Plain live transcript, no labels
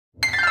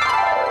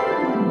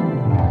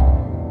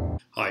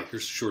Hi,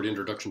 here's a short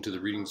introduction to the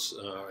readings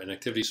and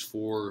activities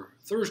for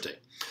Thursday.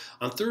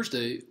 On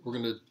Thursday, we're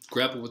going to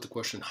grapple with the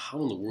question,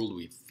 how in the world do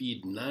we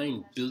feed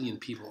 9 billion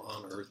people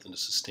on Earth in a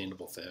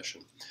sustainable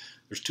fashion?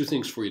 There's two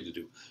things for you to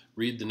do.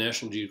 Read the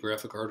National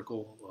Geographic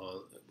article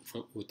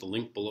with the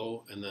link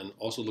below, and then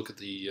also look at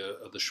the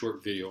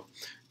short video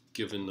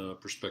given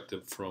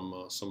perspective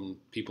from some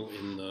people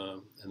in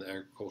the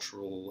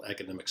agricultural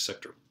academic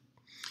sector.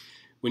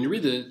 When you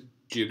read the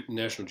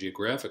National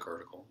Geographic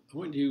article, I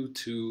want you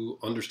to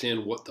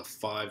understand what the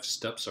 5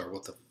 steps are,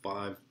 what the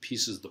 5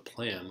 pieces of the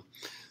plan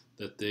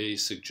that they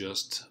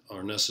suggest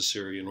are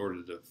necessary in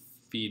order to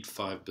feed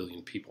 5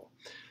 billion people.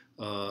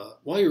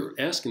 While you're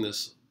asking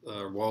this,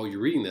 while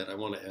you're reading that, I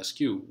want to ask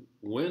you,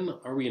 when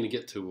are we going to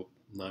get to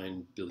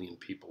 9 billion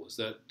people? Is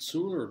that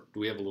soon, or do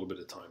we have a little bit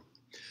of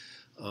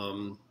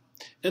time?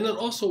 And then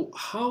also,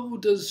 how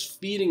does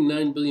feeding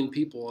 9 billion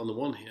people on the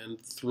one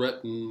hand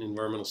threaten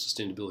environmental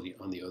sustainability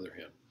on the other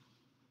hand?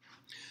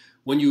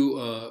 When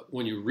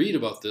you read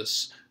about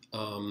this,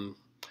 one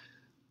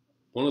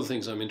of the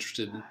things I'm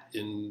interested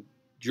in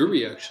your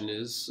reaction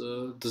is,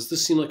 does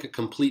this seem like a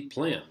complete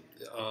plan?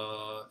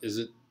 Is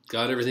it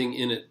got everything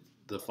in it,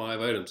 the 5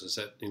 items? Does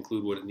that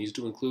include what it needs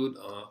to include?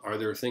 Are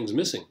there things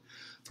missing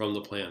from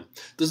the plan?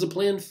 Does the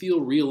plan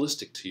feel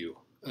realistic to you?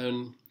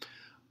 And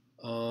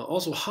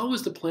also, how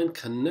is the plan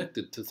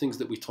connected to things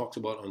that we talked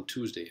about on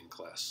Tuesday in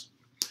class?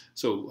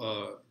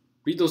 So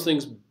read those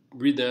things,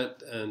 read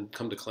that, and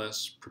come to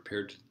class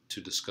prepared to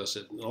discuss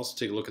it. And also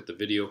take a look at the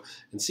video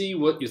and see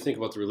what you think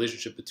about the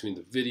relationship between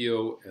the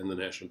video and the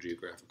National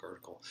Geographic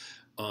article.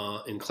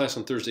 In class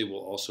on Thursday, we'll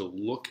also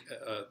look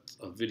at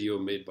a video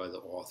made by the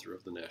author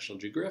of the National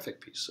Geographic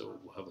piece. So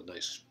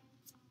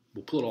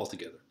we'll pull it all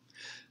together.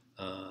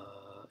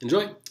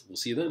 Enjoy. We'll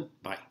see you then.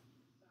 Bye.